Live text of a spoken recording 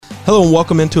Hello and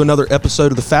welcome into another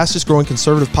episode of the fastest growing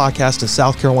conservative podcast in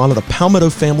South Carolina, the Palmetto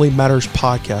Family Matters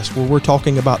Podcast, where we're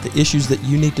talking about the issues that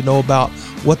you need to know about,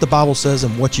 what the Bible says,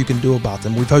 and what you can do about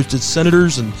them. We've hosted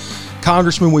senators and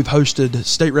congressmen, we've hosted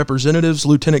state representatives,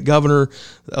 lieutenant governor,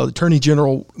 attorney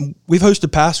general. We've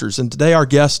hosted pastors, and today our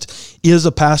guest is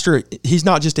a pastor. He's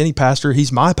not just any pastor,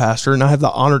 he's my pastor, and I have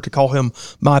the honor to call him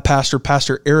my pastor,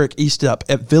 Pastor Eric Estep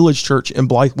at Village Church in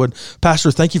Blythewood.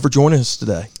 Pastor, thank you for joining us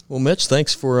today. Well, Mitch,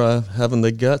 thanks for having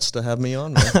the guts to have me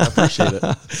on, man. I appreciate it.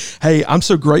 Hey, I'm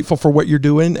so grateful for what you're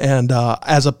doing. And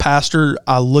as a pastor,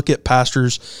 I look at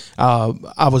pastors.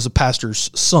 I was a pastor's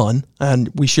son,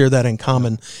 and we share that in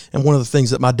common. And one of the things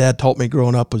that my dad taught me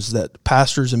growing up was that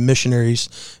pastors and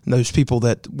missionaries and those people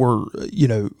that were,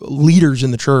 leaders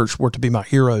in the church were to be my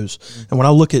heroes. Mm-hmm. And when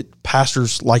I look at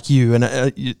pastors like you, and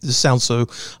this sounds so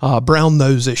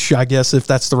brown-nose-ish, I guess, if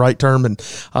that's the right term,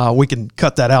 and we can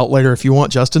cut that out later if you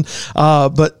want, Justin.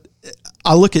 But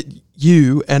I look at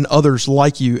you and others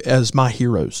like you as my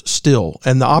heroes still,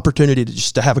 and the opportunity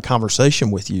to have a conversation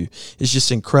with you is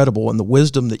just incredible, and the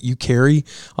wisdom that you carry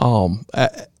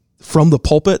from the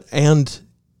pulpit and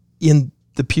in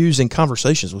the pews and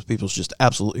conversations with people is just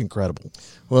absolutely incredible.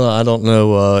 Well, I don't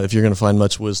know if you're going to find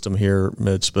much wisdom here,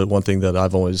 Mitch, but one thing that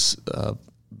I've always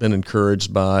been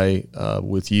encouraged by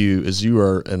with you is you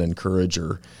are an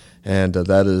encourager. And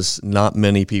that is not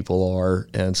many people are,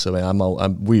 and so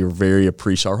we are very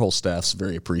appreciative. Our whole staff's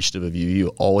very appreciative of you. You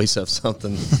always have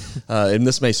something, and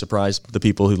this may surprise the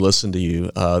people who listen to you,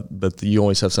 but you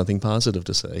always have something positive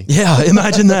to say. Yeah,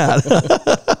 imagine that.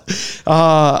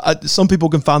 Some people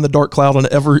can find the dark cloud on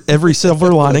every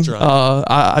silver lining. Right.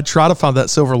 I try to find that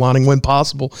silver lining when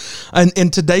possible.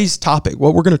 And today's topic,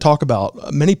 what we're going to talk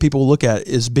about, many people look at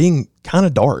is being kind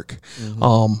of dark.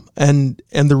 Mm-hmm.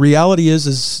 And the reality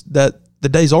is that the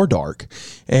days are dark,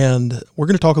 and we're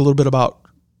going to talk a little bit about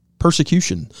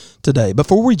persecution today.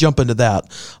 Before we jump into that,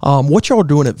 what y'all are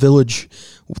doing at Village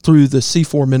through the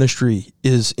C4 ministry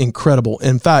is incredible.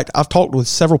 In fact, I've talked with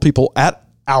several people at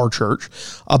our church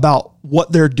about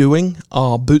what they're doing,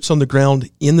 boots on the ground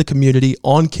in the community,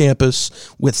 on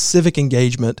campus, with civic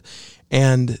engagement,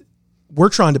 and we're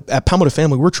trying to, at Palmetto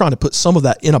Family, we're trying to put some of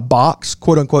that in a box,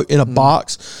 quote unquote, in a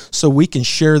box, so we can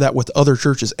share that with other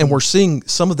churches. And we're seeing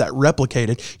some of that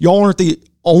replicated. Y'all aren't the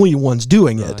only ones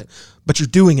doing it, but you're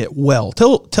doing it well.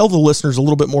 Tell the listeners a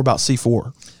little bit more about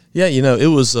C4. Yeah, it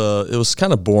was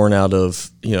kind of born out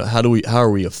of, how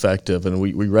are we effective? And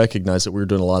we recognized that we were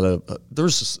doing a lot of,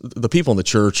 there's the people in the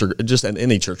church, or just in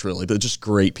any church really, but just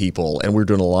great people. And we're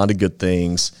doing a lot of good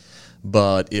things,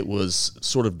 but it was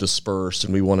sort of dispersed,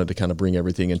 and we wanted to kind of bring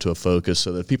everything into a focus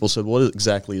so that people said, what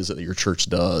exactly is it that your church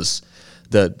does?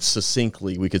 That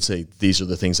succinctly we could say, these are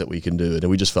the things that we can do. And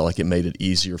we just felt like it made it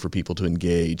easier for people to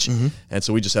engage. Mm-hmm. And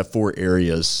so we just have 4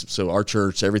 areas. So our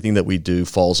church, everything that we do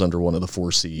falls under one of the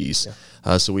 4 C's.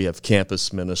 Yeah. So we have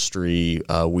campus ministry,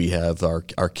 we have our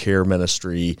care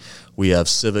ministry, we have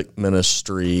civic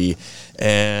ministry,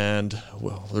 and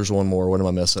there's one more. What am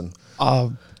I missing?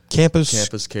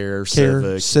 Campus care,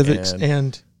 civics,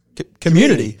 and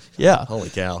community. Yeah. Holy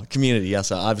cow. Community.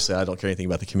 Yes. Obviously, I don't care anything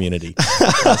about the community.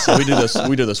 So we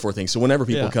do those 4 things. So whenever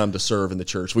people come to serve in the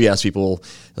church, we ask people,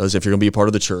 as if you're going to be a part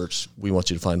of the church, we want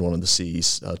you to find one of the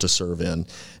C's to serve in.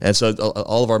 And so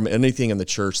all of anything in the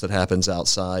church that happens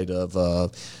outside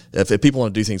of, if people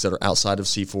want to do things that are outside of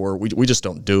C4, we just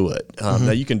don't do it.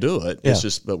 Now you can do it. It's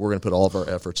just, but we're going to put all of our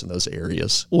efforts in those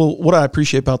areas. Well, what I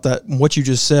appreciate about that, and what you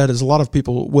just said, is a lot of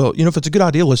people, if it's a good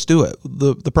idea, let's do it.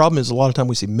 The problem is a lot of time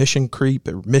we see mission creep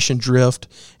or mission drift.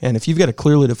 And if you've got a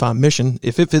clearly defined mission,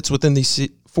 if it fits within these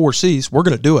 4 C's, we're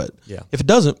going to do it. Yeah. If it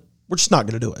doesn't, we're just not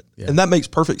going to do it. Yeah. And that makes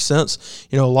perfect sense.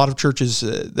 A lot of churches,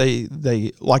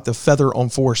 they like the feather on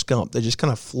Forrest Gump. They just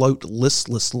kind of float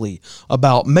listlessly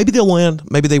about maybe they'll land,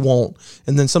 maybe they won't.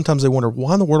 And then sometimes they wonder,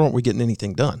 why in the world aren't we getting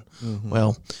anything done? Mm-hmm.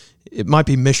 Well, it might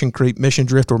be mission creep, mission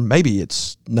drift, or maybe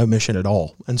it's no mission at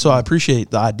all. And so I appreciate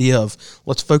the idea of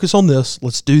let's focus on this,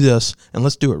 let's do this, and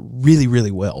let's do it really,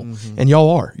 really well. Mm-hmm. And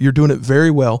you're doing it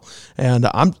very well. And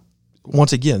I'm,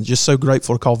 once again, just so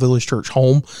grateful to call Village Church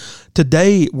home.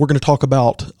 Today, we're going to talk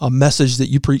about a message that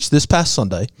you preached this past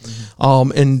Sunday.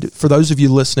 Mm-hmm. And for those of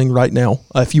you listening right now,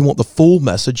 if you want the full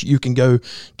message, you can go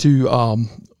to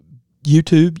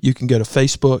YouTube, you can go to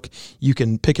Facebook, you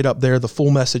can pick it up there, the full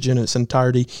message in its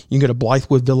entirety. You can go to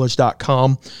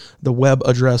BlythewoodVillage.com, the web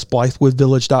address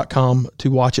BlythewoodVillage.com, to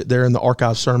watch it there in the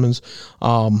archive sermons.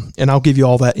 And I'll give you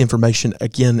all that information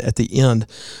again at the end.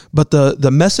 But the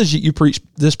message that you preached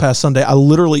this past Sunday, I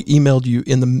literally emailed you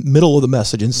in the middle of the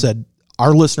message and said,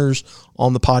 our listeners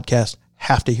on the podcast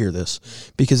have to hear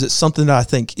this because it's something that I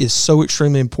think is so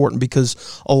extremely important,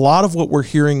 because a lot of what we're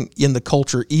hearing in the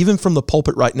culture, even from the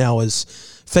pulpit right now, is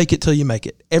fake it till you make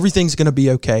it. Everything's going to be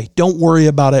okay. Don't worry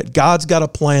about it. God's got a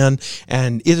plan,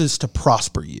 and it is to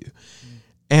prosper you.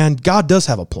 And God does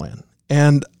have a plan.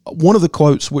 And one of the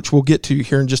quotes, which we'll get to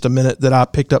here in just a minute, that I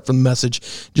picked up from the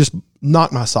message, just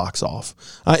knocked my socks off.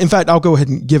 In fact, I'll go ahead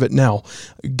and give it now.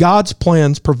 God's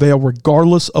plans prevail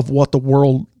regardless of what the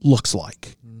world looks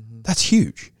like. Mm-hmm. That's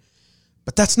huge.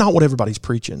 But that's not what everybody's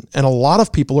preaching. And a lot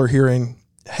of people are hearing,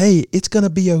 hey, it's going to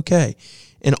be okay.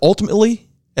 And ultimately,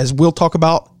 as we'll talk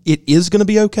about, it is going to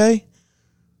be okay.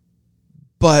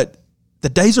 But the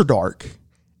days are dark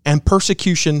and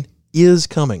persecution is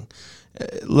coming.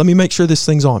 Let me make sure this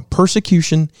thing's on.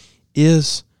 Persecution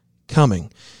is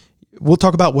coming. We'll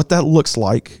talk about what that looks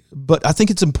like, but I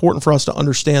think it's important for us to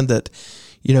understand that,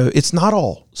 it's not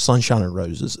all sunshine and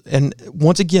roses. And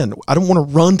once again, I don't want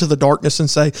to run to the darkness and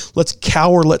say, let's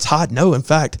cower, let's hide. No, in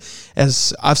fact,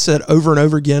 as I've said over and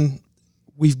over again,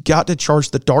 we've got to charge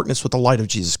the darkness with the light of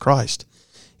Jesus Christ.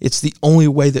 It's the only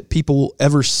way that people will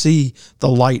ever see the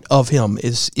light of him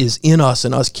is in us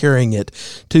and us carrying it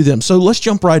to them. So let's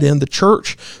jump right in. The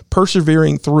church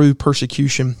persevering through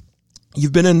persecution.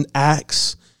 You've been in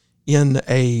Acts in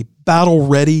a battle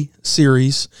ready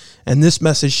series, and this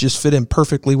message just fit in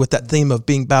perfectly with that theme of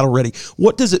being battle ready.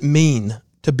 What does it mean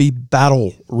to be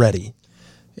battle ready?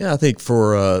 Yeah, I think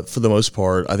for the most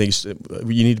part, I think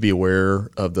you need to be aware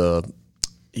of the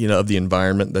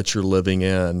environment that you're living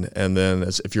in. And then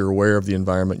if you're aware of the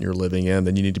environment you're living in,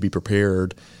 then you need to be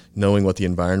prepared, knowing what the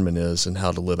environment is and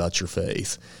how to live out your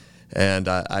faith. And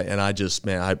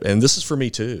and this is for me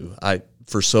too.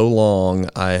 For so long,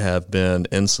 I have been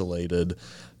insulated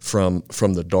from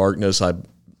the darkness.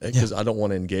 Because I don't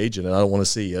want to engage in it. I don't want to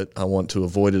see it. I want to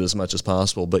avoid it as much as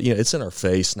possible. But, it's in our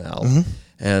face now. Mm-hmm.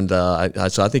 And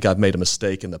so I think I've made a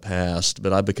mistake in the past,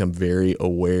 but I've become very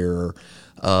aware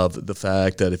of the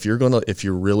fact that if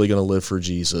you're really gonna live for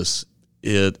Jesus,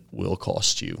 it will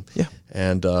cost you. Yeah.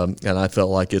 And I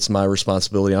felt like it's my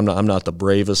responsibility. I'm not the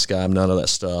bravest guy. I'm none of that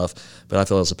stuff. But I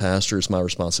feel as a pastor, it's my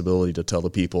responsibility to tell the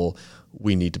people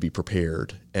we need to be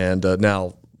prepared. And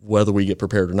now, whether we get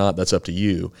prepared or not, that's up to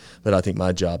you. But I think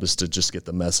my job is to just get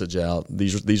the message out.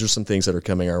 These are some things that are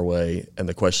coming our way, and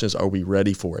the question is, are we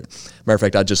ready for it? Matter of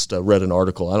fact, I just read an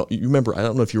article. I don't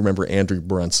know if you remember Andrew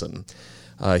Brunson.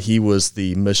 He was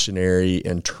the missionary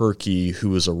in Turkey who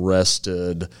was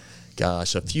arrested,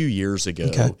 a few years ago.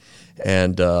 Okay.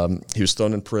 And he was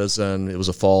thrown in prison. It was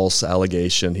a false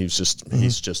allegation. He's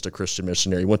just a Christian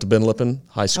missionary. He went to Ben Lippen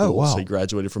High School, oh, wow. So he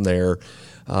graduated from there.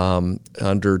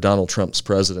 Under Donald Trump's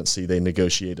presidency, they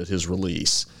negotiated his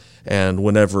release. And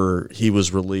whenever he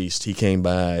was released, he came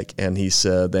back and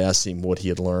they asked him what he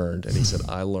had learned. And he said,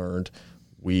 I learned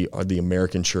the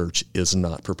American church is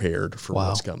not prepared for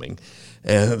what's coming.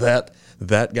 And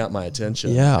that got my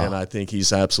attention. Yeah. And I think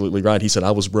he's absolutely right. He said,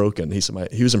 I was broken. He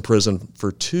said, he was in prison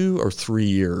for 2 or 3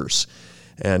 years.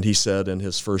 And he said in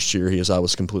his first year, I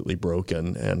was completely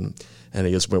broken. And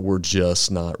he goes, but we're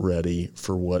just not ready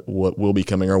for what will be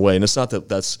coming our way. And it's not that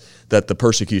the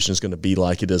persecution is going to be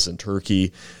like it is in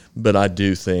Turkey, but I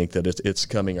do think that it's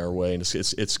coming our way, and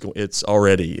it's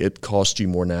already, it costs you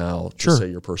more now to say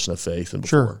you're a person of faith than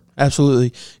before. Sure,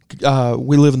 absolutely.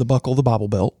 We live in the buckle of the Bible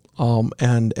Belt,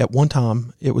 and at one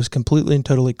time it was completely and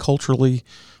totally culturally,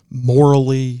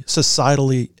 morally,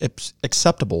 societally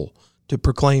acceptable to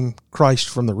proclaim Christ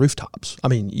from the rooftops. I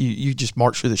mean, you just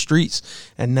march through the streets,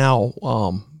 and now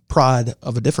pride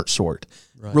of a different sort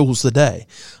rules the day.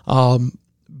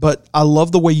 But I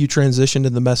love the way you transitioned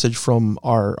in the message from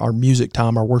our music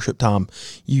time, our worship time.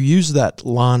 You use that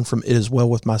line from "It Is Well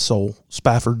With My Soul,"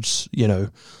 Spafford's,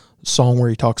 song where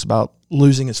he talks about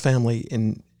losing his family,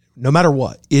 and no matter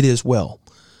what, it is well.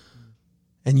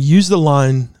 And you use the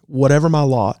line, "Whatever my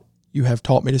lot, you have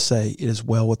taught me to say, it is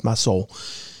well with my soul."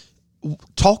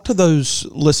 Talk to those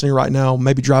listening right now,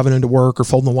 maybe driving into work or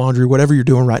folding the laundry, whatever you're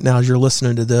doing right now as you're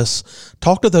listening to this.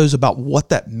 Talk to those about what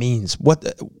that means, what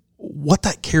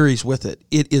that carries with it.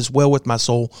 It is well with my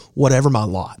soul, whatever my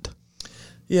lot.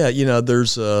 Yeah,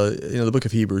 there's the book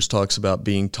of Hebrews talks about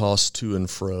being tossed to and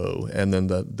fro, and then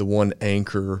the one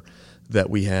anchor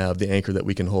that we have, the anchor that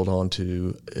we can hold on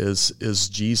to is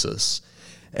Jesus.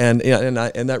 And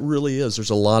that really is. There's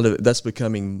a lot of that's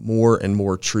becoming more and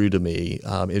more true to me.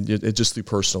 It just through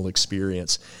personal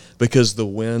experience, because the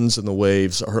winds and the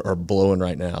waves are blowing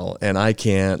right now, and I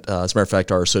can't. As a matter of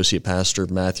fact, our associate pastor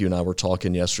Matthew and I were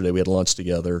talking yesterday. We had lunch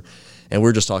together, and we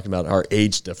were just talking about our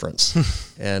age difference.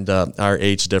 And our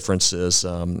age difference is,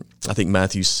 I think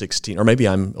Matthew's 16, or maybe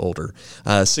I'm older.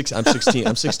 I'm 16.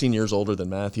 I'm 16 years older than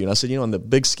Matthew. And I said, in the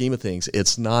big scheme of things,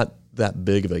 it's not that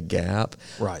big of a gap.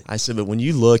 Right. I said, but when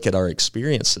you look at our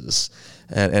experiences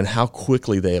and how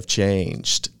quickly they have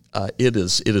changed, it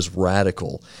is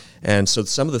radical. And so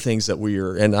some of the things that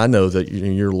and I know that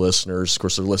your listeners, of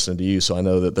course, they're listening to you, so I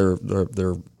know that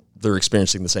they're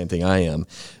experiencing the same thing I am.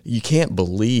 You can't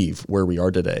believe where we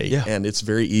are today. Yeah. And it's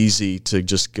very easy to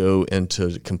just go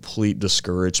into complete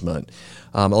discouragement.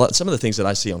 Some of the things that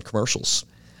I see on commercials,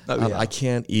 I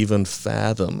can't even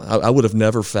fathom. I would have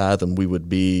never fathomed we would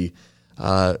be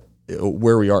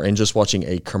where we are, and just watching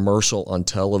a commercial on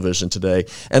television today.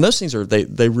 And those things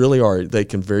they really are, they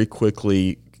can very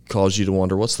quickly cause you to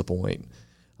wonder, what's the point?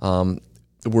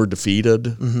 We're defeated.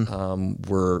 Mm-hmm.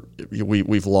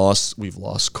 We've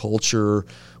lost culture.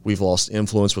 We've lost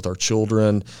influence with our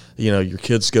children. Your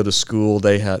kids go to school.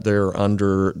 They're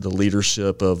under the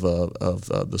leadership of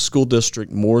the school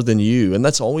district more than you, and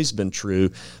that's always been true.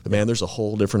 But man, there's a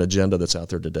whole different agenda that's out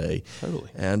there today.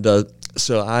 Totally. And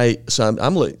so I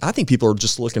think people are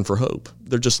just looking for hope.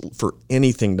 They're just for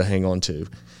anything to hang on to.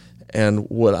 And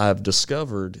what I've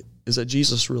discovered is that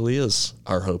Jesus really is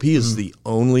our hope. He is the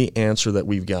only answer that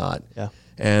we've got. Yeah.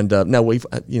 And now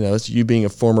it's you being a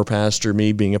former pastor,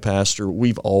 me being a pastor,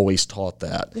 we've always taught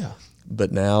that. Yeah.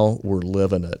 But now we're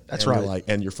living it. That's and right.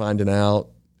 And you're finding out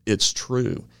it's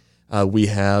true. We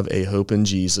have a hope in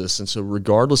Jesus. And so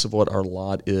regardless of what our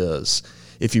lot is,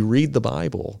 if you read the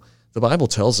Bible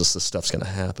tells us this stuff's going to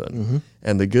happen. Mm-hmm.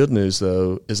 And the good news,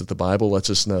 though, is that the Bible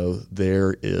lets us know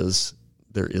there is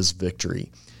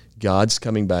victory. God's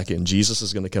coming back in. Jesus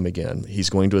is going to come again. He's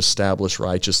going to establish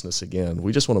righteousness again.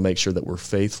 We just want to make sure that we're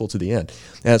faithful to the end.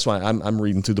 And that's why I'm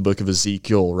reading through the book of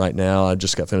Ezekiel right now. I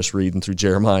just got finished reading through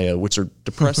Jeremiah, which are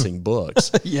depressing books.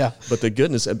 Yeah. But the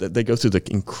goodness, they go through the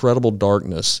incredible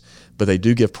darkness, but they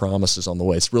do give promises on the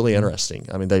way. It's really interesting.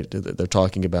 I mean, they're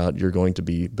talking about you're going to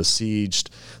be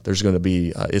besieged. There's going to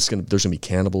be there's going to be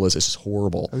cannibalism. It's just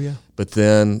horrible. Oh yeah. But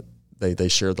then they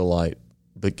share the light.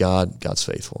 But God's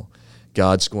faithful.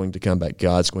 God's going to come back.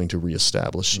 God's going to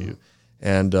reestablish you.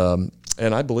 And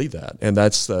I believe that. And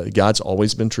that's God's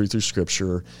always been true through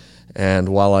Scripture. And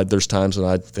while there's times when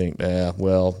I think,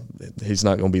 he's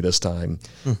not going to be this time,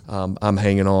 I'm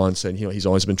hanging on, saying, he's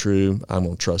always been true. I'm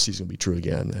going to trust he's going to be true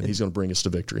again, and he's going to bring us to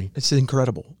victory. It's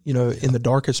incredible. In the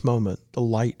darkest moment, the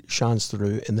light shines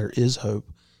through, and there is hope.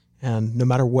 And no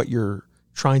matter what you're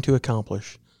trying to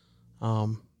accomplish,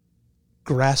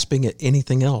 grasping at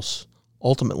anything else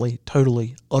ultimately,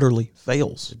 totally, utterly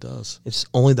fails. It does. It's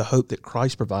only the hope that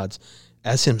Christ provides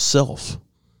as himself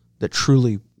that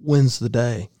truly wins the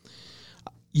day.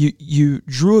 You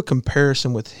drew a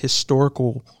comparison with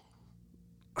historical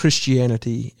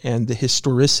Christianity and the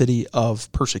historicity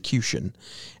of persecution.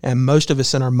 And most of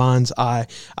us in our mind's eye,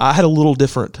 I had a little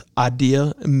different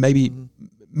idea. Maybe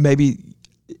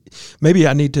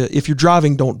I need to, if you're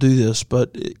driving, don't do this,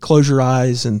 but close your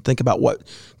eyes and think about what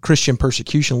Christian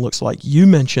persecution looks like. You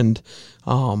mentioned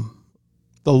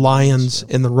the lions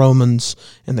and the Romans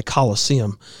and the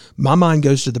Colosseum. My mind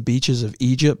goes to the beaches of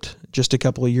Egypt just a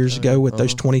couple of years ago with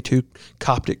those 22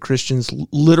 Coptic Christians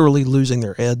literally losing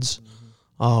their heads.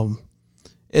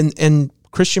 And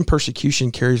Christian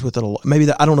persecution carries with it a lot.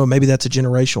 I don't know, maybe that's a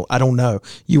generational. I don't know.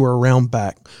 You were around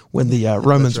back when the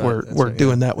Romans were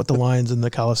doing that with the lions in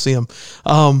the Colosseum.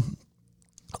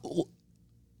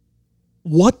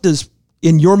 What does,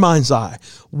 in your mind's eye,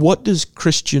 what does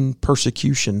Christian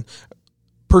persecution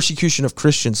of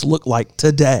Christians look like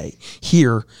today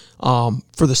here,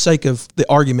 for the sake of the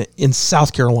argument, in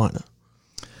South Carolina?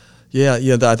 Yeah,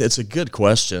 it's a good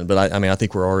question, but I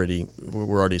think we're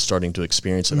already starting to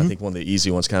experience it. Mm-hmm. I think one of the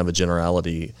easy ones, kind of a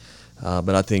generality,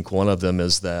 but I think one of them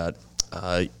is that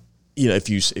if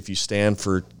you stand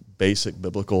for basic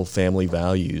biblical family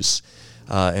values,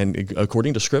 and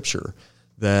according to Scripture,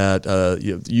 that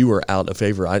you are out of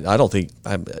favor. I don't think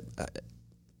I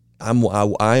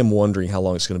am wondering how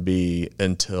long it's going to be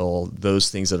until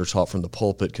those things that are taught from the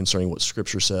pulpit concerning what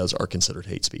Scripture says are considered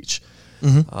hate speech.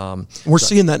 Mm-hmm. We're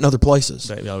seeing that in other places.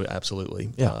 Absolutely.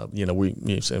 Yeah.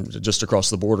 We just across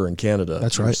the border in Canada.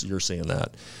 That's right. You're seeing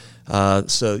that.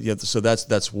 So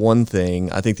that's one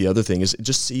thing. I think the other thing is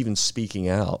just even speaking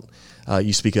out.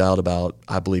 You speak out about,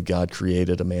 I believe God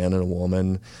created a man and a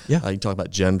woman. Yeah. You talk about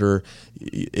gender.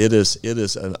 It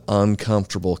is an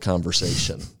uncomfortable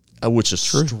conversation, which is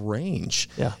strange.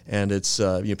 Yeah. And it's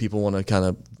people want to kind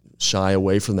of shy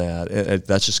away from that, and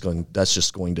that's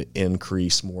just going to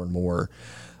increase more and more.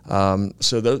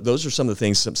 So those are some of the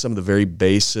things, some of the very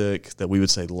basic, that we would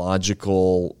say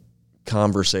logical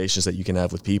conversations that you can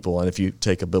have with people. And if you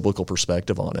take a biblical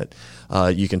perspective on it,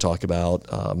 you can talk about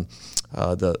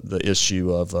the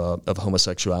issue of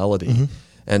homosexuality,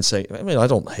 and say, I mean, I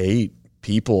don't hate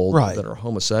people that are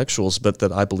homosexuals, but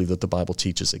that I believe that the Bible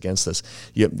teaches against this.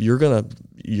 You're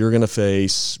gonna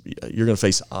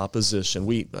face opposition.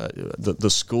 The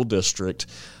school district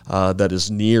that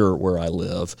is near where I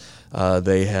live,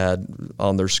 they had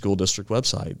on their school district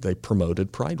website, they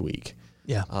promoted Pride Week.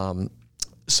 Yeah.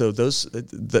 So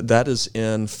that is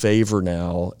in favor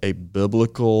now. A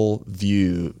biblical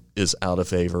view is out of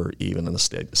favor even in the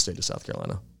state of South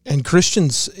Carolina. And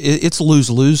Christians, it's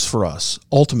lose-lose for us,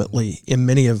 ultimately, in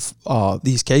many of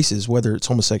these cases, whether it's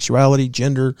homosexuality,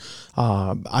 gender,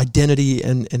 identity,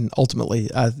 and ultimately,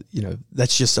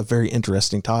 that's just a very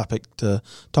interesting topic to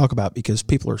talk about, because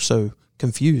people are so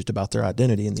confused about their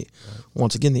identity. And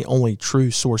once again, the only true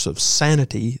source of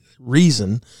sanity,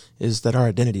 reason, is that our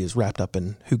identity is wrapped up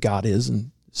in who God is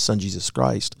and His Son Jesus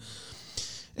Christ.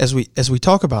 As we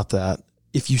talk about that,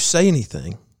 if you say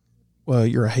anything, well,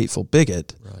 you're a hateful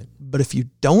bigot. Right. But if you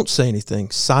don't say anything,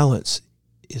 silence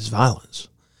is violence.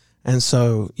 And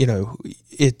so,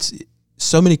 it's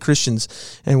so many Christians,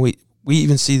 and we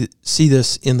even see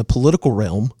this in the political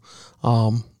realm,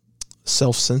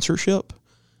 self-censorship.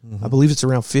 I believe it's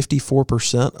around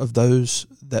 54% of those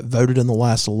that voted in the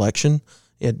last election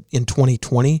in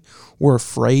 2020 were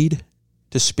afraid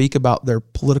to speak about their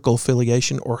political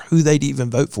affiliation or who they'd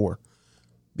even vote for,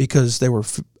 because they were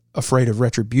afraid of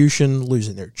retribution,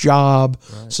 losing their job,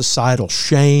 societal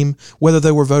shame. Whether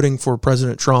they were voting for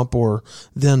President Trump or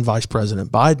then Vice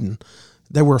President Biden,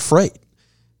 they were afraid.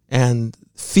 And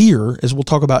fear, as we'll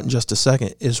talk about in just a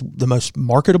second, is the most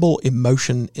marketable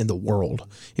emotion in the world.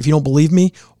 If you don't believe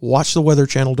me, watch the Weather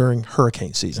Channel during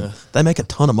hurricane season. Yeah. They make a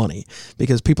ton of money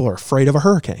because people are afraid of a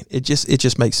hurricane. It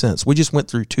just makes sense. We just went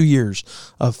through 2 years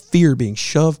of fear being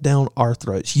shoved down our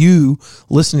throats. You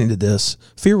listening to this,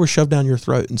 fear was shoved down your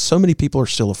throat, and so many people are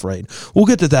still afraid. We'll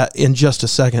get to that in just a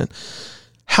second.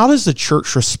 How does the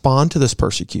church respond to this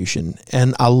persecution?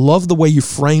 And I love the way you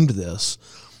framed this.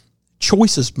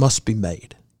 Choices must be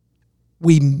made.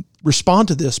 We respond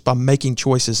to this by making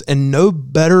choices, and no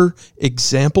better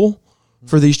example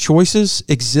for these choices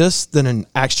exists than in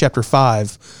Acts chapter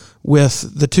 5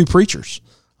 with the two preachers.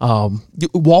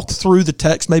 Walk through the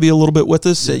text maybe a little bit with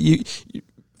us. You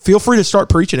feel free to start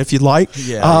preaching if you'd like.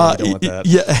 Yeah, I don't want that.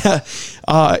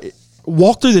 Yeah.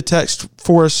 Walk through the text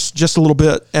for us just a little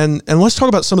bit, and let's talk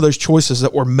about some of those choices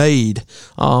that were made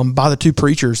by the two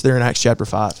preachers there in Acts chapter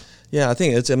 5. Yeah, I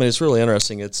think it's really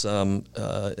interesting. It's and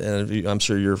I'm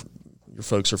sure your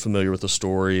folks are familiar with the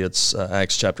story. It's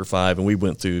Acts chapter 5, and we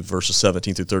went through verses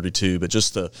 17 through 32. But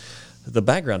just the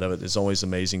background of it is always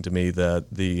amazing to me. That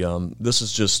this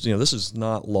is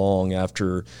not long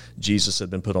after Jesus had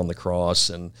been put on the cross,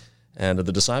 and the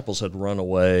disciples had run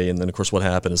away, and then, of course, what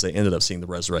happened is they ended up seeing the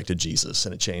resurrected Jesus,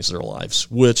 and it changed their lives,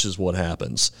 which is what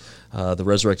happens. The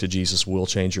resurrected Jesus will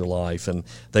change your life, and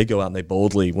they go out and they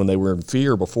boldly, when they were in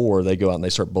fear before, they go out and they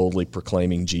start boldly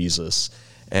proclaiming Jesus.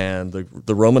 And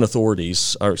the Roman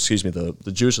authorities, or excuse me,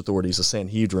 the Jewish authorities, the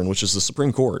Sanhedrin, which is the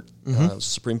Supreme Court,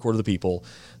 Supreme Court of the people,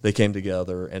 they came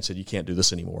together and said, you can't do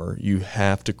this anymore. You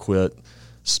have to quit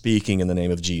speaking in the name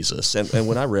of Jesus. And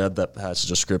when I read that passage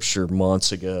of Scripture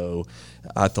months ago,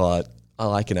 I thought,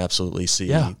 I can absolutely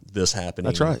see this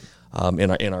happening. That's right.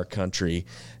 In our country.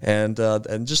 And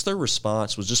just their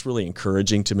response was just really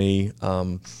encouraging to me.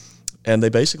 And they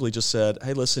basically just said,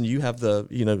 hey, listen, you have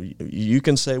you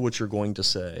can say what you're going to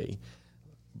say,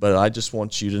 but I just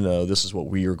want you to know this is what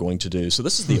we are going to do. So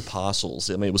this is the apostles.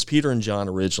 I mean, it was Peter and John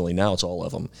originally. Now it's all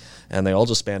of them. And they all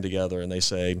just band together and they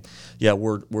say, yeah,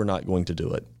 we're not going to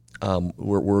do it.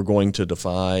 We're going to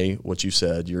defy what you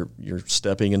said. You're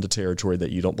stepping into territory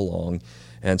that you don't belong.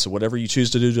 And so whatever you choose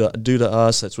to do to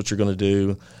us, that's what you're going to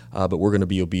do. But we're going to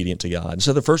be obedient to God. And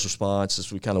so the first response,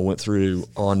 as we kind of went through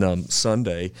on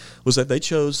Sunday, was that they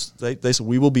said,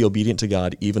 we will be obedient to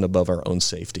God even above our own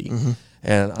safety. Mm-hmm.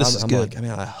 And I'm like,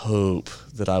 I hope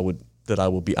that that I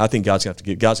will be. I think God's gonna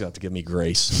have to give me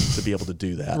grace to be able to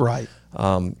do that. Right.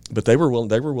 But they were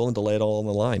willing to lay it all on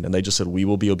the line, and they just said, "We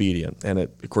will be obedient." And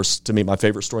of course, to me, my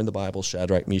favorite story in the Bible,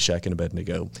 Shadrach, Meshach, and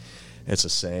Abednego. It's the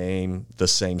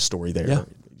same story there. Yeah.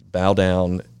 Bow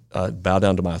down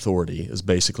to my authority is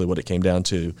basically what it came down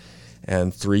to.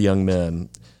 And 3 young men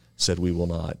said, "We will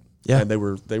not." Yeah. And they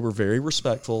were very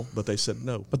respectful, but they said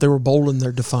no. But they were bold in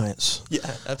their defiance.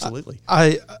 Yeah, absolutely.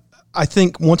 I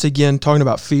think, once again, talking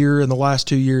about fear in the last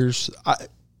 2 years,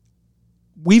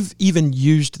 we've even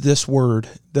used this word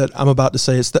that I'm about to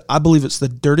say. I believe it's the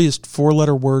dirtiest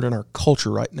 4-letter word in our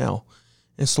culture right now.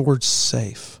 And it's the word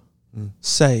safe.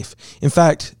 Safe. In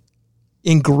fact,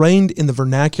 ingrained in the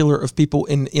vernacular of people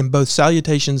in both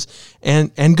salutations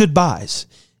and goodbyes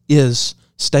is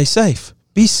stay safe,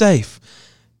 be safe.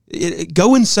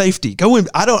 Go in safety. Go in.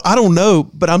 I don't know,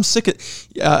 but I'm sick of.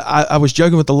 I was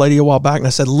joking with the lady a while back, and I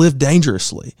said, "Live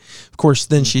dangerously." Of course,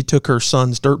 then she took her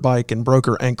son's dirt bike and broke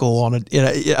her ankle on it.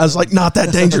 I was like, "Not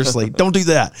that dangerously. Don't do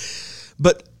that."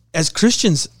 But as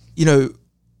Christians,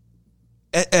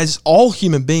 as all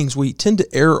human beings, we tend to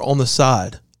err on the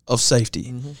side of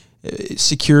safety,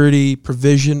 security,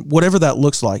 provision, whatever that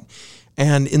looks like.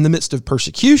 And in the midst of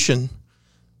persecution,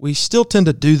 we still tend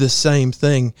to do the same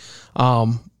thing.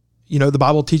 The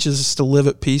Bible teaches us to live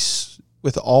at peace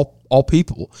with all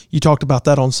people. You talked about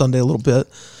that on Sunday a little bit.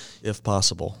 If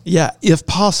possible. Yeah, if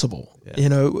possible.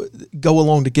 Yeah. Go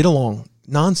along to get along.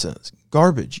 Nonsense,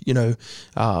 garbage,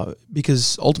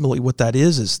 because ultimately what that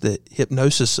is the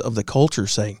hypnosis of the culture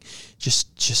saying,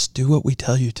 just do what we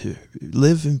tell you to.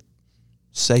 Live in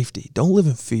safety. Don't live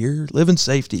in fear. Live in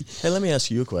safety. Hey, let me ask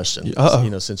you a question.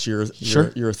 Since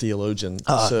you're a theologian.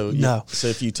 No. So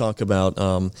if you talk about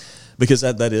because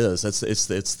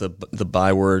it's the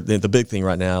byword. The big thing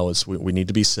right now is we need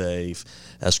to be safe.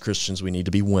 As Christians, we need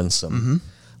to be winsome.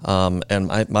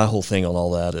 And my whole thing on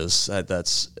all that is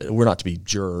that's we're not to be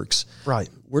jerks. Right.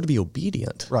 We're to be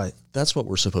obedient. Right. That's what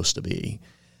we're supposed to be.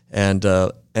 And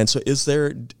so is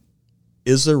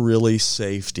there really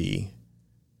safety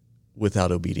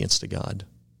without obedience to God?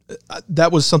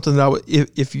 That was something that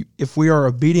if we are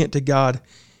obedient to God,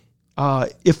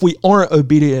 if we aren't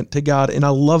obedient to God, and I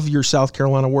love your South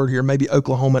Carolina word here, maybe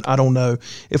Oklahoma, I don't know.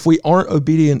 If we aren't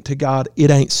obedient to God, it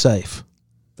ain't safe.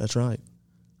 That's right.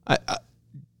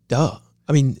 Duh.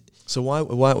 I mean, so why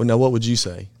now? What would you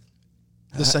say?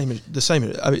 The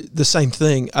same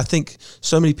thing. I think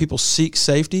so many people seek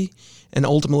safety, and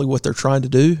ultimately what they're trying to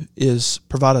do is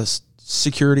provide a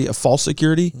false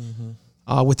security,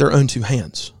 with their own 2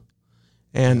 hands.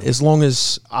 And as long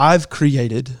as I've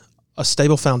created a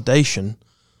stable foundation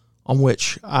on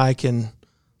which I can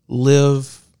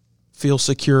live, feel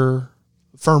secure,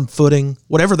 firm footing,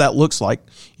 whatever that looks like,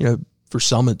 for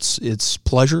some it's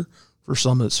pleasure, for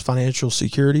some it's financial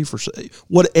security, for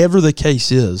whatever the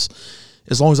case is,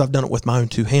 as long as I've done it with my own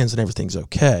 2 hands and everything's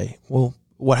okay. Well,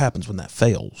 what happens when that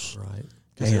fails? Right.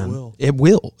 And it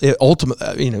will. It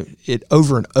ultimately, it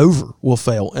over and over will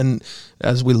fail. And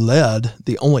as we led,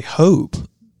 the only hope,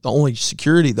 the only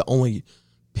security, the only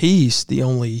peace, the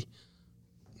only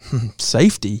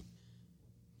safety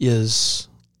is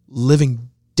living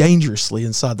dangerously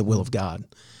inside the will of God.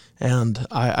 And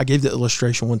I gave the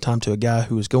illustration one time to a guy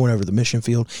who was going over the mission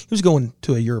field. He was going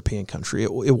to a European country. It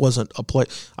wasn't a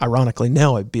place, ironically,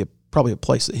 now it'd be probably a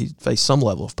place that he faced some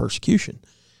level of persecution.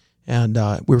 And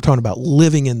we were talking about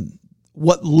living in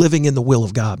the will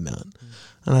of God meant.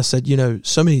 And I said,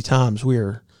 so many times we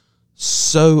are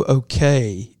so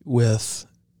okay with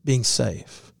being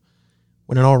safe,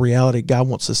 when in all reality, God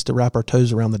wants us to wrap our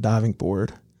toes around the diving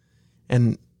board.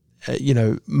 And,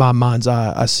 my mind's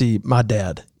eye, I see my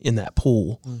dad in that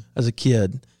pool as a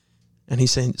kid. And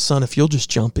he's saying, son, if you'll just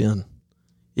jump in,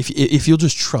 if you'll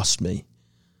just trust me,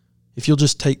 if you'll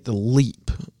just take the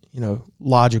leap,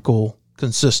 logical,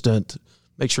 consistent,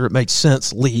 make sure it makes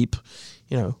sense leap,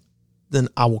 then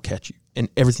I will catch you and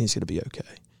everything's going to be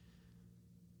okay.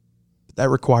 But that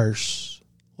requires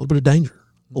a little bit of danger,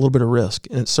 a little bit of risk,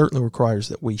 and it certainly requires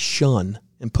that we shun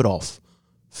and put off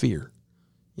fear.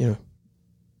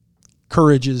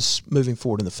 Courage is moving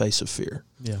forward in the face of fear.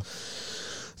 Yeah.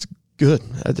 It's good.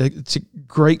 It's a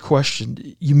great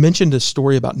question. You mentioned a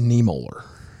story about Niemöller.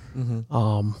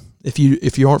 If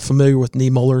you aren't familiar with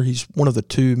Niemöller, he's one of the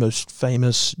 2 most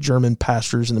famous German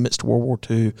pastors in the midst of World War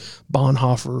II.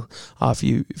 Bonhoeffer,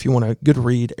 if you want a good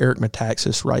read, Eric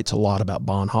Metaxas writes a lot about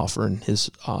Bonhoeffer in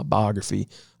his biography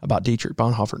about Dietrich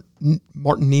Bonhoeffer.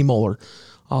 Martin Niemöller,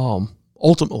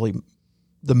 ultimately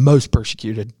the most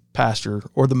persecuted pastor,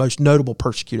 or the most notable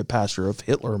persecuted pastor of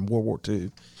Hitler in World War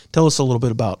II. Tell us a little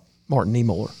bit about Martin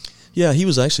Niemöller. Yeah,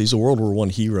 he's a World War I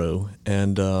hero,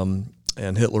 and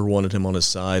and Hitler wanted him on his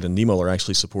side, and Niemöller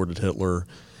actually supported Hitler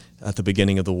at the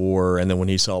beginning of the war, and then when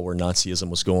he saw where Nazism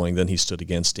was going, then he stood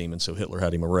against him, and so Hitler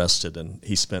had him arrested, and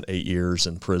he spent 8 years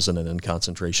in prison and in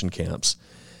concentration camps.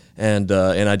 And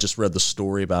I just read the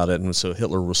story about it, and so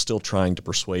Hitler was still trying to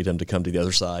persuade him to come to the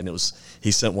other side, and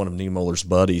he sent one of Niemöller's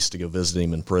buddies to go visit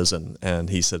him in prison, and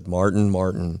he said, Martin,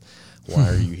 why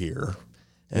are you here?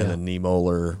 And then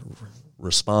Niemöller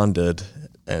responded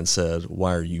and said,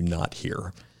 why are you not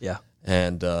here? Yeah.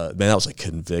 And man, that was a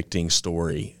convicting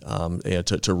story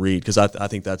to read, because I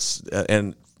think that's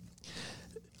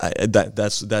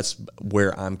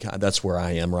where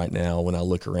I am right now when I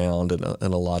look around in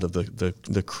a lot of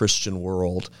the Christian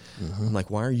world. Mm-hmm. I'm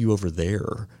like, why are you over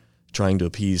there trying to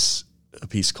appease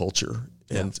culture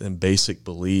and basic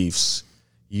beliefs?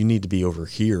 You need to be over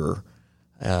here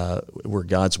where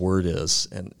God's word is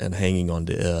and hanging on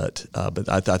to it. But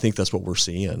I think that's what we're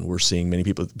seeing. We're seeing many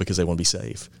people because they want to be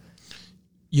safe.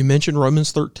 You mentioned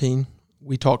Romans 13.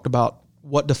 We talked about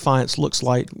what defiance looks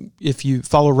like. If you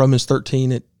follow Romans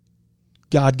 13,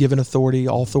 God-given authority,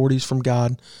 all authorities from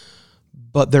God,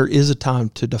 but there is a time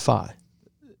to defy.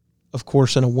 Of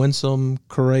course, in a winsome,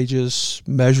 courageous,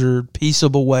 measured,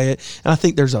 peaceable way. And I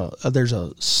think there's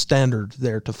a standard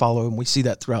there to follow, and we see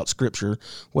that throughout Scripture,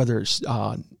 whether it's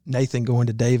Nathan going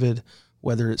to David,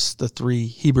 whether it's the 3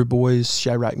 Hebrew boys,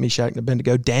 Shadrach, Meshach, and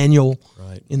Abednego, Daniel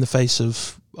in the face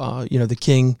of the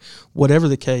king, whatever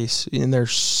the case, and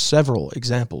there's several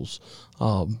examples.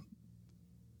 Talk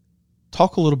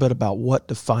a little bit about what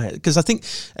defiance, because I think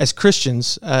as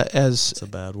Christians, it's a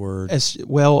bad word. As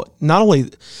well, not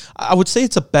only, I would say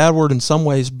it's a bad word in some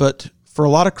ways, but for a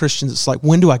lot of Christians, it's like,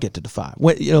 when do I get to defy?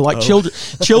 When,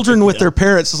 children with their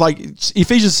parents, it's like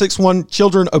Ephesians 6:1,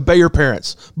 children, obey your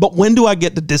parents. But when do I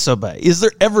get to disobey? Is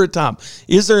there ever a time?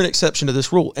 Is there an exception to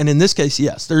this rule? And in this case,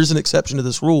 yes, there is an exception to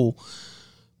this rule.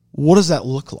 What does that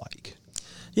look like?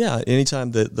 Yeah,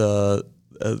 anytime that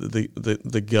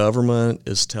the government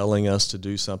is telling us to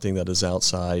do something that is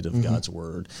outside of God's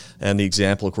word. And the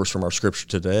example, of course, from our scripture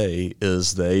today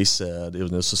is they said, it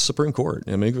was the Supreme Court.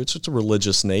 I mean, it's just a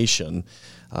religious nation.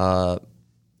 The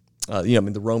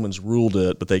Romans ruled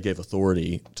it, but they gave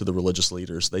authority to the religious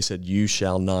leaders. They said, you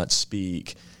shall not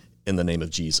speak in the name of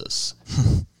Jesus.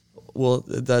 Well,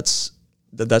 that's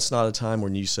not a time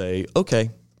when you say,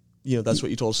 okay, that's what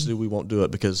you told us to do. We won't do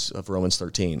it because of Romans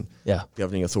 13. Yeah,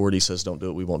 governing authority says don't do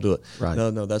it. We won't do it. Right.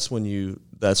 No. That's when you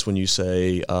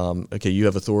say, okay, you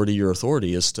have authority. Your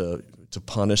authority is to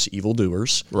punish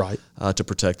evildoers. Right. To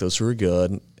protect those who are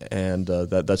good, and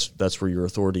that's where your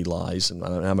authority lies. And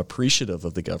I'm appreciative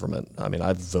of the government. I mean,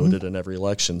 I've voted in every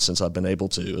election since I've been able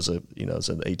to as an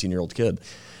 18-year-old kid.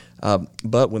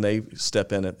 But when they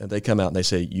step in and they come out and they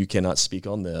say, you cannot speak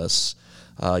on this.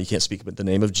 You can't speak in the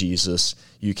name of Jesus.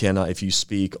 You cannot, if you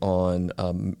speak on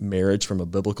marriage from a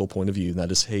biblical point of view, and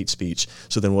that is hate speech.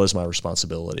 So then what is my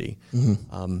responsibility?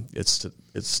 Mm-hmm. It's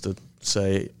to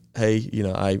say, hey,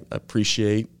 I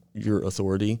appreciate your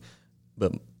authority,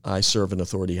 but I serve an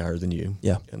authority higher than you.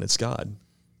 Yeah. And it's God.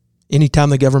 Anytime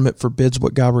the government forbids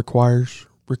what God requires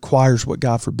what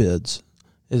God forbids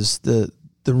is the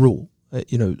rule.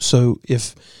 So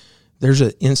if there's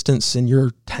an instance in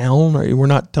your town, or we're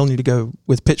not telling you to go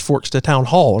with pitchforks to town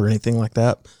hall or anything like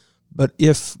that, but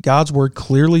if God's word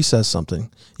clearly says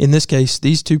something, in this case,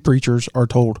 these 2 preachers are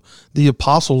told, the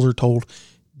apostles are told,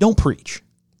 don't preach.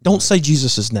 Don't say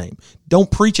Jesus' name. Don't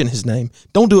preach in his name.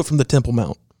 Don't do it from the Temple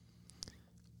Mount.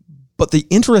 But the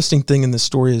interesting thing in this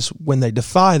story is when they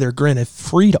defy, they're granted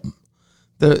freedom.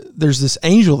 There's this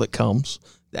angel that comes.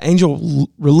 The angel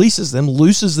releases them,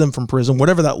 looses them from prison,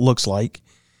 whatever that looks like.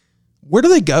 Where do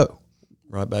they go?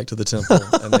 Right back to the temple,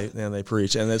 and they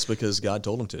preach, and that's because God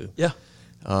told them to. Yeah.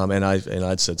 And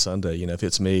I'd said Sunday, if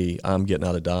it's me, I'm getting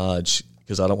out of Dodge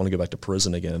because I don't want to go back to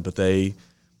prison again. But they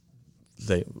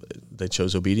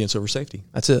chose obedience over safety.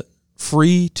 That's it.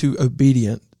 Free to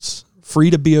obedience, free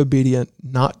to be obedient,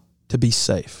 not to be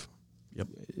safe. Yep.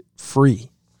 Free.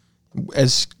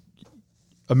 As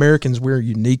Americans, we're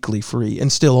uniquely free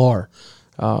and still are,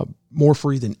 more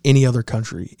free than any other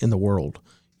country in the world.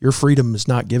 Your freedom is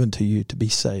not given to you to be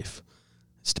safe.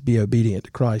 It's to be obedient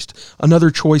to Christ.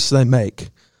 Another choice they make,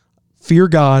 fear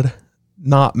God,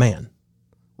 not man.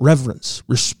 Reverence,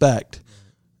 respect.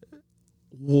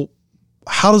 Well,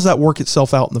 how does that work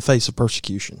itself out in the face of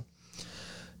persecution?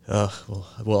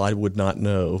 Well, I would not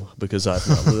know because I've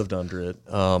not lived under it.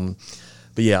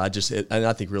 But yeah, and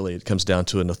I think really it comes down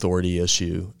to an authority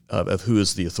issue of who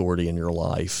is the authority in your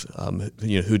life.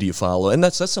 Who do you follow? And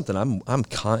that's something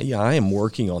I am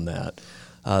working on that.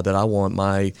 that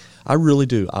I really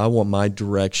do. I want my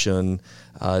direction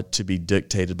to be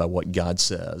dictated by what God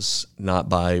says, not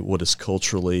by what is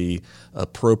culturally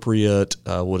appropriate,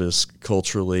 what is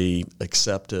culturally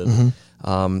accepted.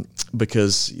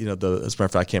 Because, as a matter of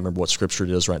fact, I can't remember what scripture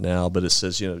it is right now, but it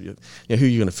says, who are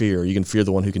you going to fear? Are you going to fear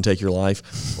the one who can take your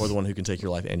life, or the one who can take your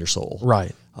life and your soul?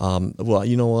 Right. Well,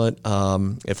 you know what?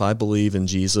 If I believe in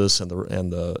Jesus and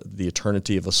the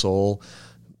eternity of a soul,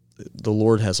 the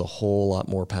Lord has a whole lot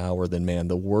more power than man.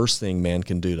 The worst thing man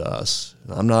can do to us,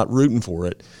 I'm not rooting for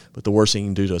it, but the worst thing he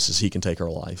can do to us is he can take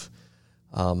our life.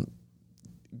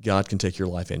 God can take your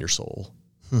life and your soul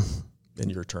and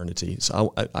your eternity.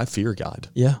 So I fear God.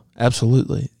 Yeah,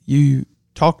 absolutely. You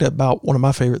talked about one of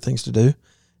my favorite things to do,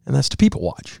 and that's to people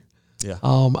watch. Yeah.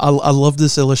 I love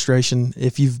this illustration.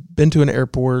 If you've been to an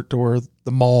airport or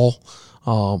the mall,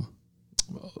 a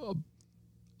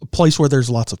place where there's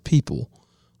lots of people,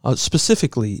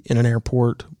 specifically in an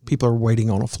airport, people are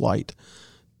waiting on a flight.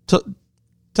 Tell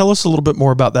us a little bit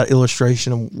more about that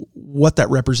illustration and what that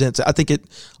represents. I think it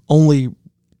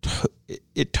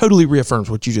totally reaffirms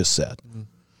what you just said.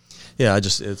 Yeah,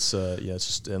 it's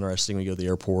just interesting. We go to the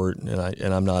airport, and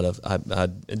I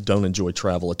don't enjoy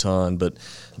travel a ton, but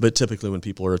typically when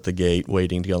people are at the gate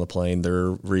waiting to get on the plane,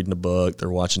 they're reading a book, they're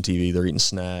watching TV, they're eating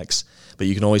snacks, but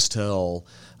you can always tell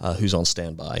who's on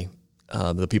standby.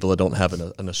 The people that don't have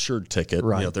an assured ticket,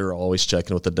 right. They're always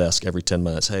checking with the desk every 10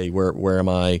 minutes. Hey, where am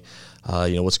I?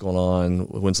 What's going on?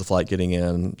 When's the flight getting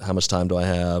in? How much time do I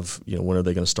have? When are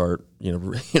they going to start?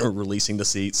 Releasing the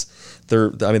seats. They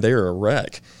are a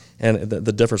wreck. And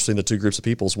the difference between the two groups of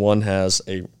people is one has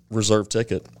a reserved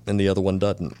ticket and the other one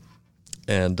doesn't.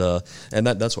 And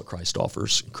that's what Christ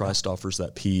offers. Christ offers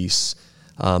that peace.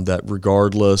 That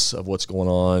regardless of what's going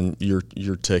on,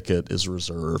 your ticket is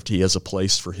reserved. He has a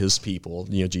place for his people.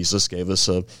 Jesus gave us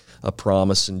a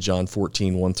promise in John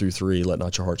 14, 1-3, let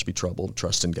not your hearts be troubled,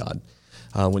 trust in God.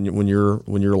 When your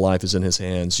life is in his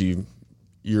hands,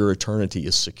 your eternity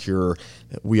is secure.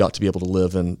 We ought to be able to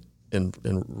live in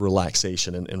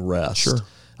relaxation and rest. Sure.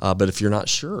 But if you're not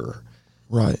sure,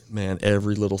 right, man,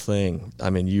 every little thing,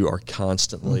 you are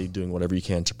constantly doing whatever you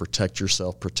can to protect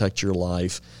yourself, protect your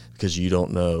life, because you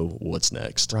don't know what's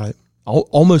next. Right.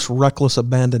 Almost reckless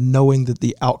abandon, knowing that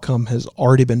the outcome has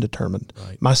already been determined.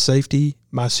 Right. My safety,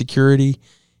 my security,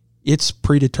 it's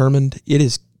predetermined. It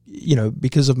is,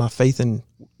 because of my faith in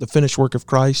the finished work of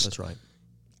Christ. That's right.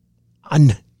 I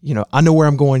know where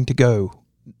I'm going to go.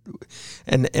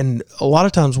 And a lot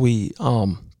of times we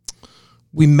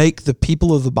make the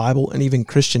people of the Bible and even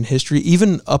Christian history,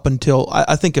 even up until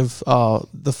I think of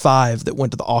the 5 that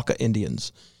went to the Auca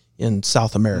Indians in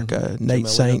South America, Nate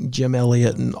Saint, Jim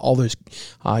Elliott, and all those,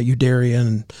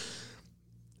 Udarian.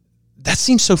 That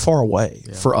seems so far away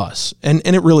for us. And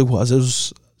it really was. It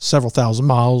was several thousand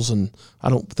miles, and I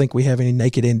don't think we have any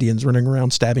naked Indians running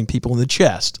around stabbing people in the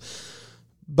chest.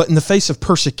 But in the face of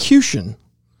persecution,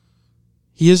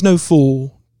 he is no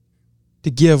fool to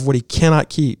give what he cannot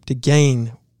keep, to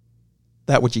gain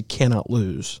that which he cannot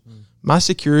lose. My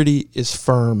security is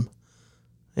firm.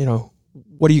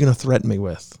 What are you going to threaten me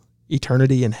with?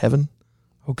 Eternity in heaven?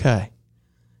 Okay.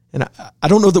 And I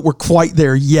don't know that we're quite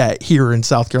there yet here in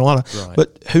South Carolina, right.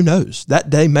 But who knows? That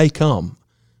day may come,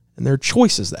 and there are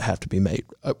choices that have to be made.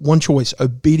 One choice,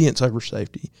 obedience over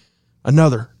safety.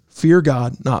 Another, fear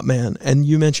God, not man. And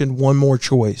you mentioned one more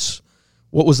choice.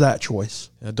 What was that choice?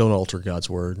 Don't alter God's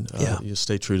word. You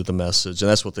stay true to the message, and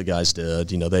that's what the guys did.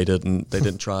 They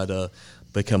didn't try to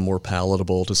become more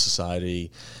palatable to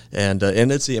society, and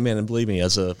it's and believe me,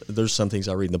 there's some things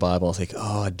I read in the Bible, I think,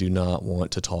 I do not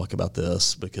want to talk about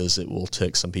this because it will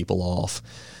tick some people off,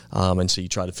 and so you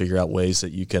try to figure out ways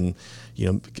that you can,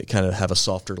 kind of have a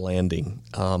softer landing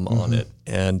on it.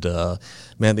 And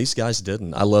these guys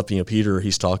didn't. I love Peter.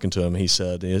 He's talking to him. He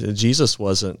said Jesus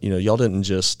wasn't. Y'all didn't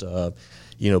just.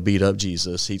 Beat up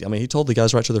Jesus. He told the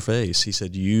guys right to their face. He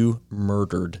said, "You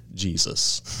murdered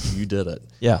Jesus. You did it."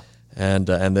 Yeah. And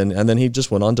then he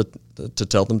just went on to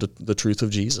tell them the truth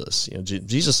of Jesus.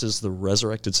 Jesus is the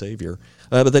resurrected Savior.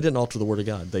 But they didn't alter the Word of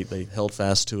God. They held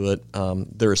fast to it.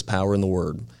 There is power in the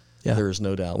Word. Yeah. There is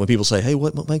no doubt. When people say, hey,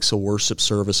 what makes a worship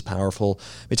service powerful?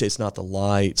 It's not the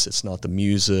lights. It's not the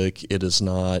music. It is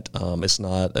not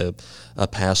a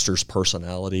pastor's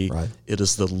personality. Right. It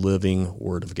is the living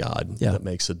Word of God that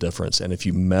makes a difference. And if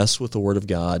you mess with the Word of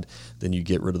God, then you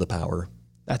get rid of the power.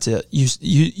 That's it.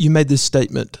 You made this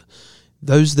statement.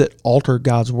 Those that alter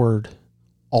God's Word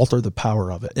alter the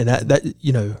power of it. And that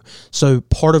so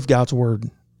part of God's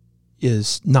Word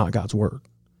is not God's Word.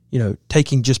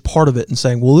 Taking just part of it and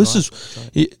saying, well, this is,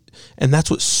 and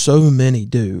that's what so many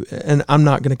do. And I'm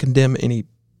not going to condemn any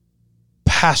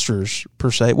pastors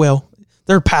per se. Well,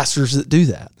 there are pastors that do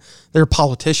that. There are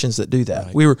politicians that do that.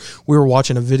 Right. We were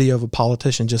watching a video of a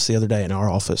politician just the other day in our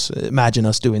office. Imagine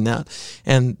us doing that.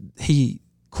 And he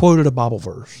quoted a Bible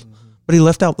verse, but he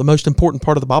left out the most important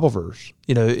part of the Bible verse.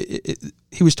 You know,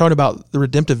 he was talking about the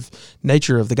redemptive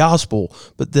nature of the gospel,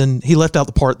 but then he left out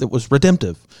the part that was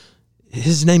redemptive.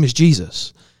 His name is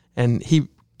Jesus. And he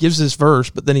gives this verse,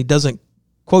 but then he doesn't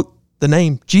quote the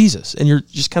name Jesus. And you're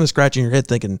just kind of scratching your head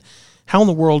thinking, how in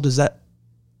the world does that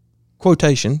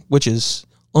quotation, which is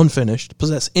unfinished,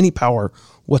 possess any power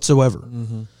whatsoever?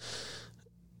 Mm-hmm.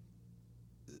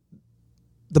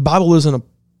 The Bible isn't a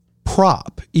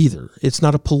prop either. It's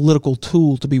not a political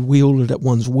tool to be wielded at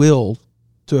one's will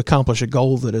to accomplish a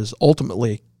goal that is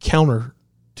ultimately counter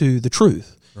to the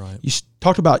truth. Right. You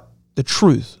talked about the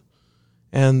truth.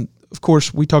 And of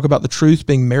course, we talk about the truth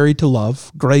being married to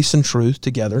love, grace and truth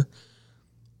together.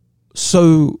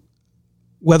 So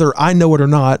whether I know it or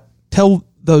not, tell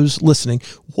those listening,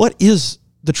 what is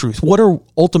the truth? What are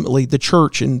ultimately the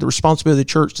church and the responsibility of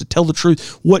the church to tell the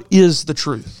truth? What is the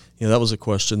truth? You know, that was a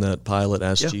question that Pilate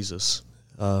asked Jesus.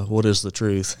 What is the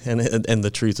truth? And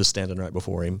the truth is standing right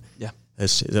before him. Yeah.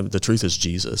 The truth is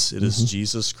Jesus. It is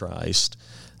Jesus Christ,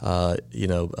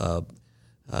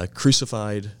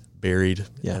 crucified, buried,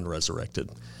 and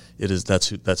resurrected.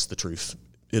 That's the truth.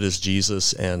 It is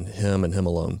Jesus and Him and Him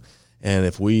alone. And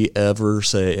if we ever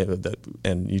say that,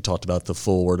 and you talked about the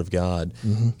full Word of God,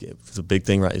 the big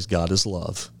thing, right, is God is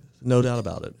love. No doubt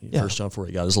about it. 1 John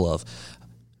 4:8, God is love.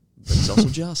 But He's also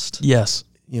just. Yes.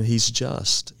 You know, He's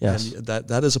just. Yes. And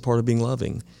that is a part of being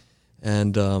loving.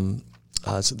 And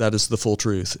so that is the full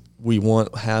truth. We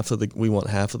want half of the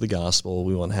gospel.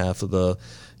 We want half of the,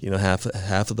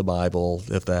 half of the Bible,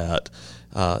 if that.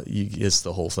 It's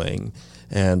the whole thing.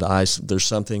 And there's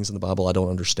some things in the Bible I don't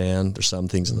understand. There's some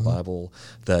things in the Bible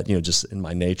that, just in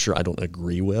my nature, I don't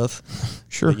agree with.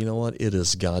 Sure. But you know what? It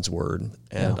is God's word.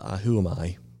 And who am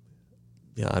I?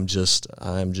 I'm just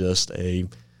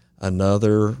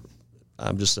another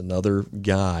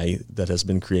guy that has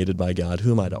been created by God.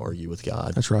 Who am I to argue with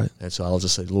God? That's right. And so I'll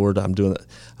just say, Lord, I'm doing it.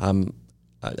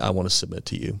 I want to submit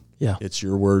to you. Yeah. It's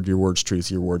your word. Your word's truth.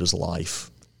 Your word is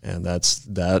life. And that's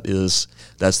the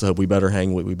hope. We better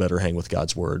hang with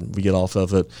God's word. We get off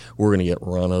of it, we're going to get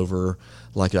run over.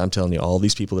 Like I'm telling you, all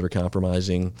these people that are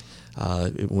compromising,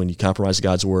 when you compromise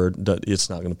God's word, it's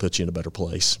not going to put you in a better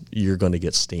place. You're going to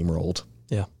get steamrolled.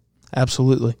 Yeah,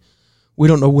 absolutely. We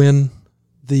don't know when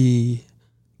the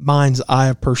mind's eye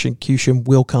of persecution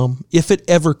will come, if it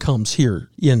ever comes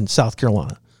here in South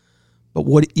Carolina. But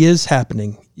what is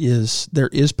happening is there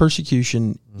is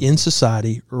persecution in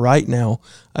society right now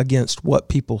against what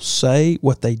people say,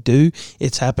 what they do.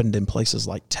 It's happened in places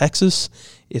like Texas.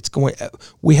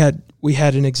 We had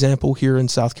an example here in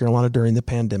South Carolina during the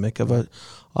pandemic of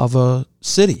a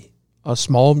city, a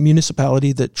small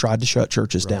municipality that tried to shut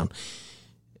churches down.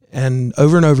 And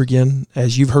over again,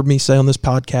 as you've heard me say on this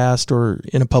podcast or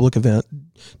in a public event,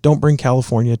 don't bring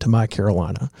California to my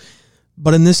Carolina.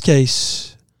 But in this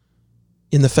case,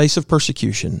 in the face of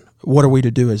persecution, what are we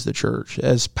to do as the church?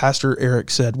 As Pastor Eric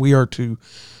said, we are to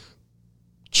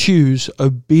choose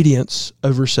obedience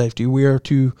over safety. We are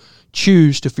to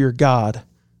choose to fear God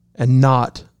and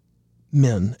not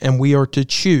men. And we are to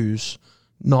choose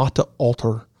not to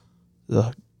alter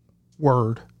the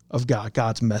word of God,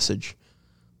 God's message.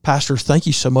 Pastor, thank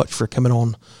you so much for coming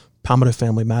on Palmetto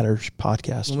Family Matters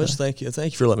podcast. Well, Mitch, thank you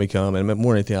for letting me come. And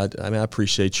more than anything, I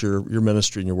appreciate your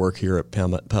ministry and your work here at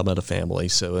Palmetto Family.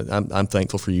 So I'm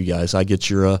thankful for you guys. I get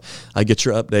your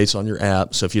updates on your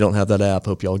app. So if you don't have that app,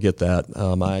 hope y'all get that.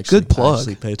 Good plug. I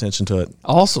actually pay attention to it.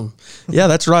 Awesome. Yeah,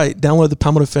 that's right. Download the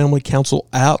Palmetto Family Council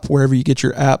app wherever you get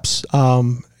your apps.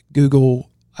 Google,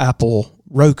 Apple,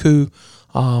 Roku.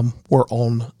 We're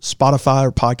on Spotify,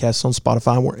 or podcasts on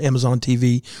Spotify. We're Amazon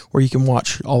TV, where you can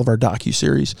watch all of our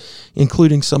docuseries,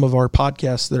 including some of our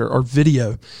podcasts that are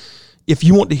video. If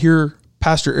you want to hear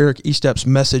Pastor Eric Estep's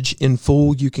message in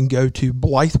full, you can go to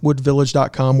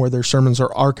blythewoodvillage.com, where their sermons are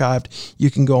archived. You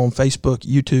can go on Facebook,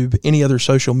 YouTube, any other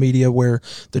social media where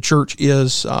the church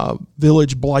is,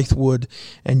 Village Blythewood,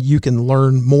 and you can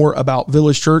learn more about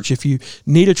Village Church. If you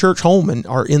need a church home and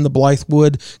are in the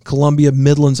Blythewood, Columbia,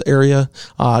 Midlands area,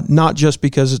 not just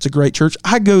because it's a great church.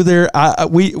 I go there.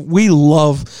 We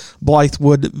love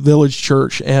Blythewood Village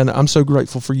Church, and I'm so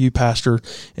grateful for you, Pastor,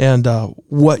 and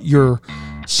what you're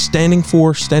standing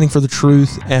for the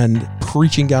truth and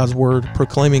preaching God's word,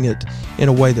 proclaiming it in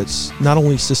a way that's not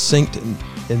only succinct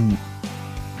and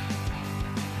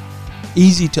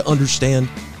easy to understand,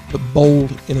 but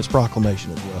bold in its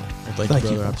proclamation as well. Thank you,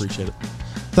 brother. I appreciate it.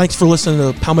 Thanks for listening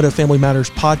to the Palmetto Family Matters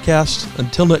podcast.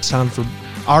 Until next time, for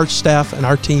our staff and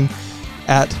our team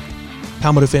at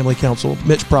Palmetto Family Council,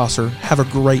 Mitch Prosser, have a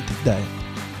great day.